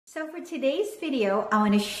So for today's video, I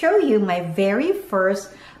want to show you my very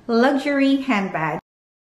first luxury handbag.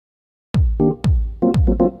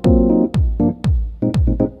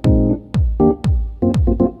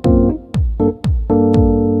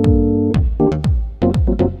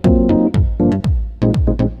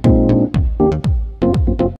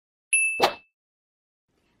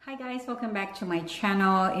 Hi guys, welcome back to my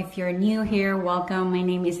channel. If you're new here, welcome. My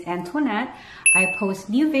name is Antonette. I post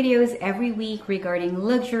new videos every week regarding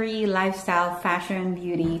luxury, lifestyle, fashion,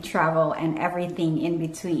 beauty, travel, and everything in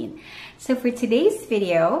between. So for today's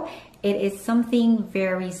video, it is something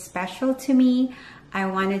very special to me. I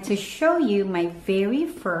wanted to show you my very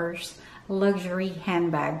first luxury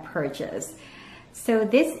handbag purchase. So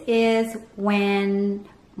this is when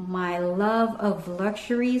my love of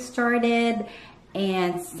luxury started.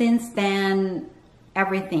 And since then,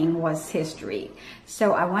 everything was history.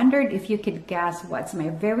 So I wondered if you could guess what's my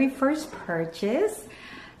very first purchase.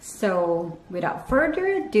 So without further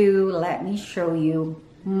ado, let me show you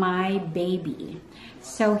my baby.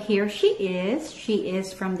 So here she is. She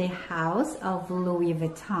is from the house of Louis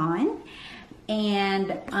Vuitton.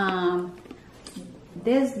 And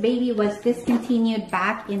this baby was discontinued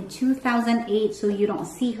back in 2008. So you don't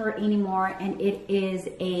see her anymore. And it is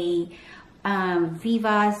a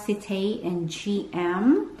Vivacité in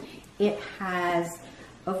GM. It has,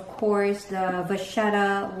 of course, the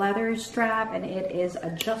vachetta leather strap, and it is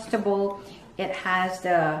adjustable. It has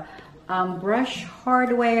the brush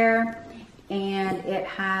hardware, and it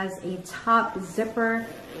has a top zipper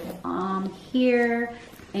here,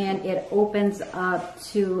 and it opens up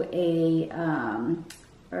to a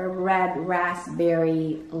red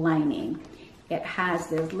raspberry lining. It has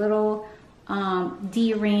this little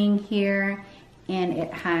D-ring here, and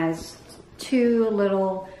it has two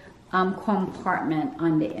little compartment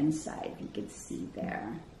on the inside. You can see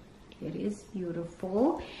there. It is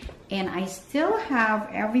beautiful, and I still have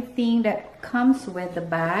everything that comes with the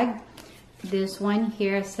bag. This one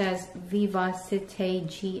here says Vivacité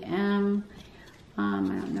GM. I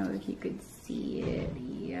don't know if you could see it.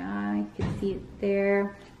 Yeah, you can see it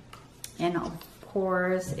there. And of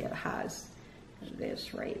course, it has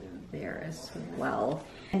this right there as well,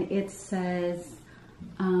 and it says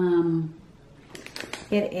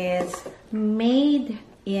it is made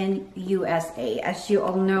in USA. As you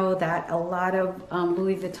all know, that a lot of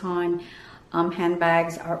Louis Vuitton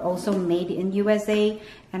handbags are also made in USA,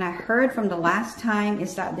 and I heard from the last time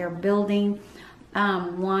is that they're building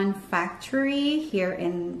one factory here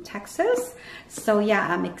in Texas. So yeah,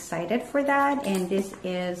 I'm excited for that. And this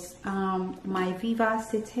is my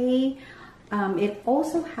Vivacité. It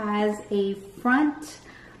also has a front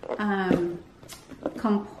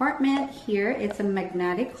compartment here. It's a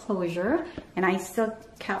magnetic closure, and I still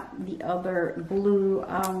kept the other blue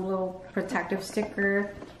little protective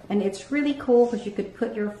sticker, and it's really cool because you could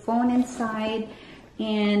put your phone inside,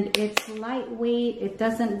 and it's lightweight. It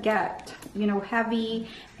doesn't get, you know, heavy,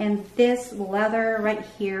 and this leather right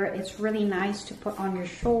here, it's really nice to put on your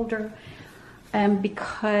shoulder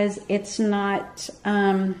because it's not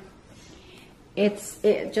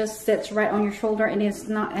it just sits right on your shoulder, and it's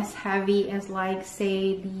not as heavy as, like,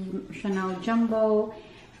 say, the Chanel Jumbo.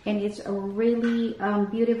 And it's a really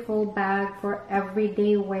beautiful bag for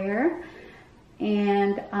everyday wear.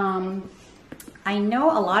 And I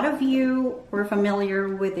know a lot of you were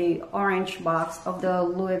familiar with the orange box of the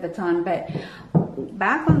Louis Vuitton, but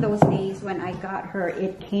back on those days when I got her,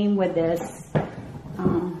 it came with this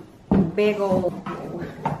big old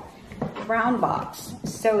brown box.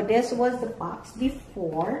 So this was the box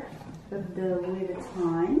before of the Louis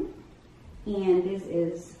Vuitton, and this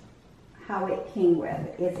is how it came with.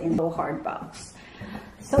 It's in the hard box.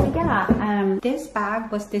 So yeah, this bag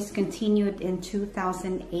was discontinued in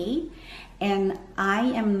 2008, and I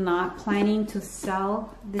am not planning to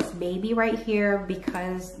sell this baby right here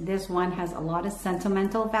because this one has a lot of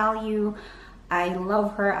sentimental value. I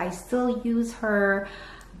love her. I still use her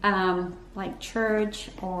like church,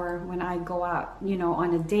 or when I go out, you know,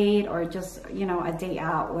 on a date, or just, you know, a day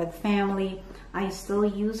out with family. I still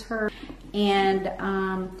use her, and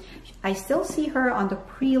I still see her on the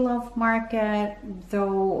pre-love market,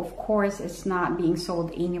 though of course it's not being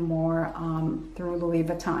sold anymore through Louis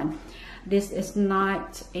Vuitton. This is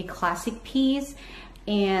not a classic piece,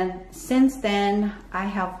 and since then I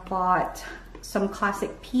have bought some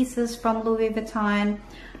classic pieces from Louis Vuitton.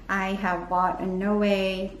 I have bought a Noe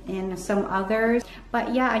and some others.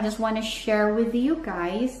 But yeah, I just want to share with you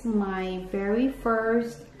guys my very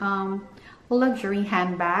first luxury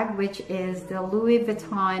handbag, which is the Louis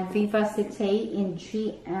Vuitton Vivacité in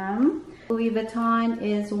GM. Louis Vuitton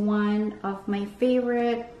is one of my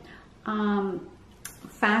favorite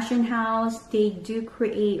fashion house. They do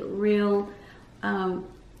create real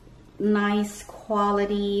nice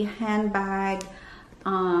quality handbag.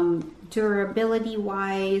 Durability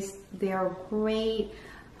wise, they're great.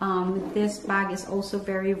 This bag is also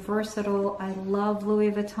very versatile. I love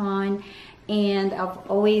Louis Vuitton, and I've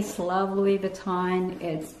always loved Louis Vuitton.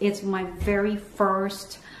 It's my very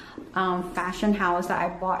first fashion house that I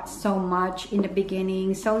bought so much in the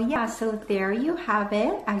beginning. So yeah, so there you have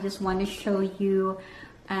it. I just want to show you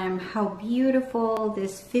how beautiful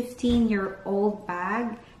this 15-year-old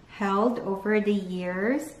bag held over the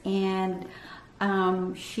years, and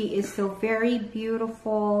she is still very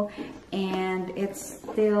beautiful, and it's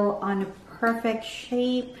still on a perfect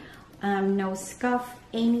shape. No scuff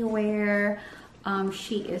anywhere.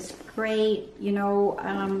 She is great. You know,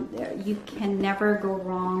 you can never go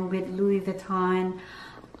wrong with Louis Vuitton,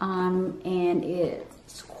 and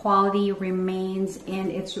its quality remains,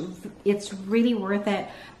 and it's really worth it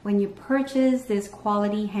when you purchase this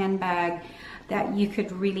quality handbag, that you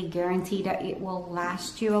could really guarantee that it will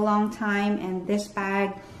last you a long time. And this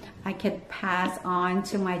bag I could pass on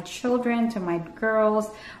to my children, to my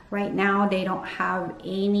girls. Right now they don't have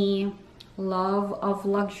any love of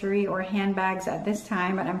luxury or handbags at this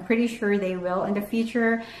time, but I'm pretty sure they will in the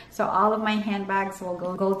future. So all of my handbags will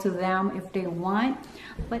go to them if they want.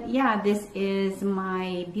 But yeah, this is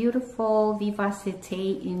my beautiful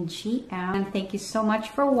Vivacité in GM. And thank you so much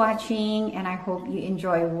for watching, and I hope you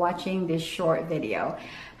enjoy watching this short video.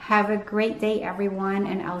 Have a great day, everyone,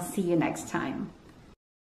 and I'll see you next time.